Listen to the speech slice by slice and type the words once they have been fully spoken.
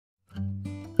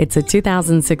It's a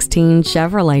 2016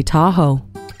 Chevrolet Tahoe.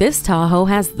 This Tahoe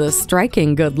has the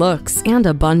striking good looks and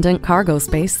abundant cargo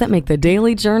space that make the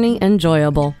daily journey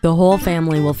enjoyable. The whole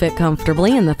family will fit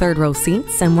comfortably in the third-row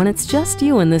seats, and when it's just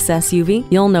you in this SUV,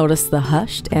 you'll notice the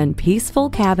hushed and peaceful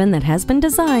cabin that has been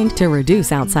designed to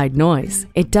reduce outside noise.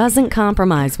 It doesn't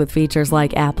compromise with features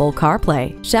like Apple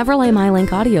CarPlay, Chevrolet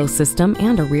MyLink audio system,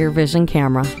 and a rear vision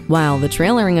camera, while the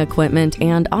trailering equipment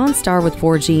and OnStar with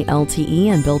 4G LTE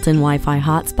and built-in Wi-Fi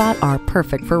hotspot are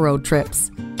perfect for road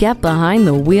trips. Get behind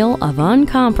the wheel of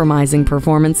uncompromising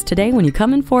performance today when you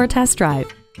come in for a test drive.